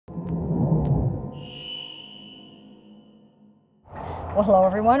Well, hello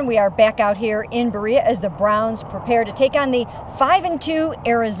everyone. We are back out here in Berea as the Browns prepare to take on the 5-2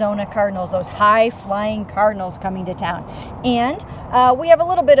 Arizona Cardinals, those high-flying Cardinals coming to town. And we have a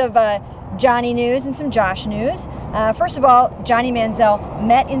little bit of Johnny news and some Josh news. First of all, Johnny Manziel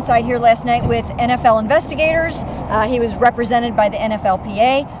met inside here last night with NFL investigators. He was represented by the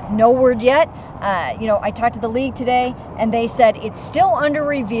NFLPA. No word yet. I talked to the league today, and they said it's still under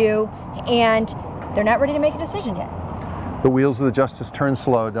review, and they're not ready to make a decision yet. The wheels of the justice turn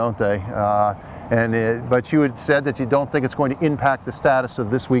slow, don't they? But you had said that you don't think it's going to impact the status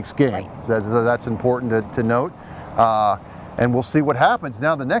of this week's game. Right. That's important to note. And we'll see what happens.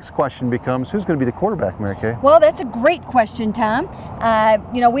 Now the next question becomes, who's going to be the quarterback, Mary-Kay? Well, that's a great question, Tom.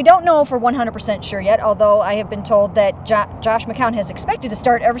 We don't know if we're 100% sure yet, although I have been told that Josh McCown has expected to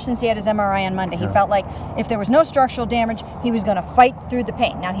start ever since he had his MRI on Monday. He felt like if there was no structural damage, he was going to fight through the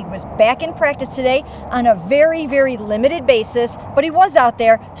pain. Now, he was back in practice today on a very, very limited basis, but he was out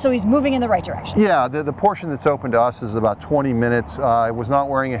there, so he's moving in the right direction. Yeah, the portion that's open to us is about 20 minutes. I was not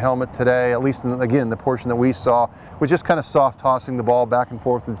wearing a helmet today, at least, again, the portion that we saw was just kind of soft tossing the ball back and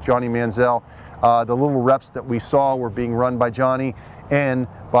forth with Johnny Manziel. The little reps that we saw were being run by Johnny and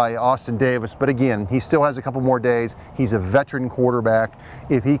by Austin Davis. But again, he still has a couple more days. He's a veteran quarterback.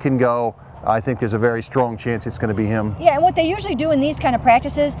 If he can go, I think there's a very strong chance it's going to be him. Yeah, and what they usually do in these kind of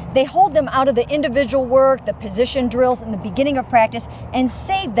practices, they hold them out of the individual work, the position drills in the beginning of practice, and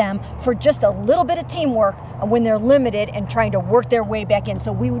save them for just a little bit of teamwork when they're limited and trying to work their way back in.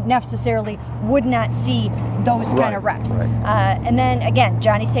 So we would not see those kind of reps. Right. And then again,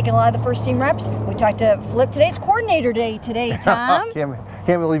 Johnny's taking a lot of the first team reps. We talked to Flip, today's coordinator day today, Tom.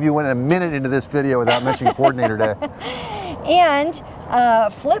 Can't believe you went a minute into this video without mentioning coordinator day. And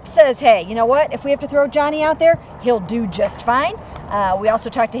Flip says, hey, you know what? If we have to throw Johnny out there, he'll do just fine. We also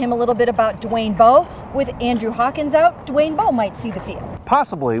talked to him a little bit about Dwayne Bowe. With Andrew Hawkins out, Dwayne Bowe might see the field.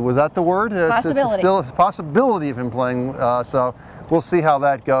 Possibly. Was that the word? Possibility. It's still a possibility of him playing, so we'll see how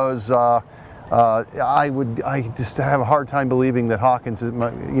that goes. I just have a hard time believing that Hawkins,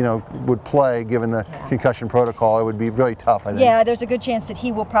 would play given the concussion protocol. It would be really tough, I think. Yeah, there's a good chance that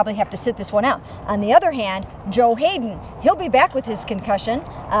he will probably have to sit this one out. On the other hand, Joe Hayden, he'll be back with his concussion.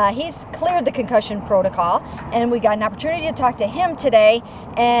 He's cleared the concussion protocol, and we got an opportunity to talk to him today,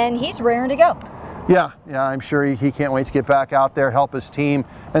 and he's raring to go. Yeah, I'm sure he can't wait to get back out there, help his team,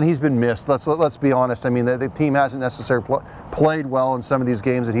 and he's been missed. Let's be honest. I mean, the team hasn't necessarily played well in some of these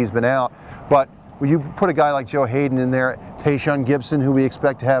games that he's been out, but when you put a guy like Joe Hayden in there, Tayshaun Gibson, who we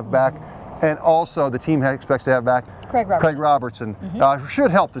expect to have back, and also the team expects to have back Craig Robertson,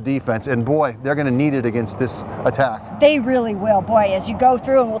 should help the defense, and boy, they're going to need it against this attack. They really will. Boy, as you go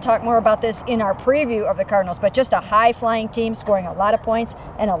through, and we'll talk more about this in our preview of the Cardinals, but just a high-flying team scoring a lot of points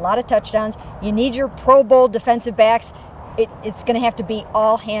and a lot of touchdowns. You need your Pro Bowl defensive backs. It's going to have to be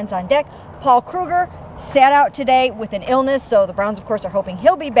all hands on deck. Paul Kruger sat out today with an illness, so the Browns, of course, are hoping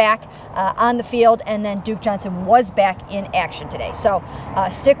he'll be back on the field, and then Duke Johnson was back in action today. So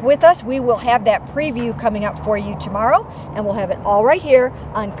stick with us. We will have that preview coming up for you tomorrow, and we'll have it all right here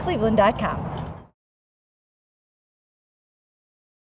on cleveland.com.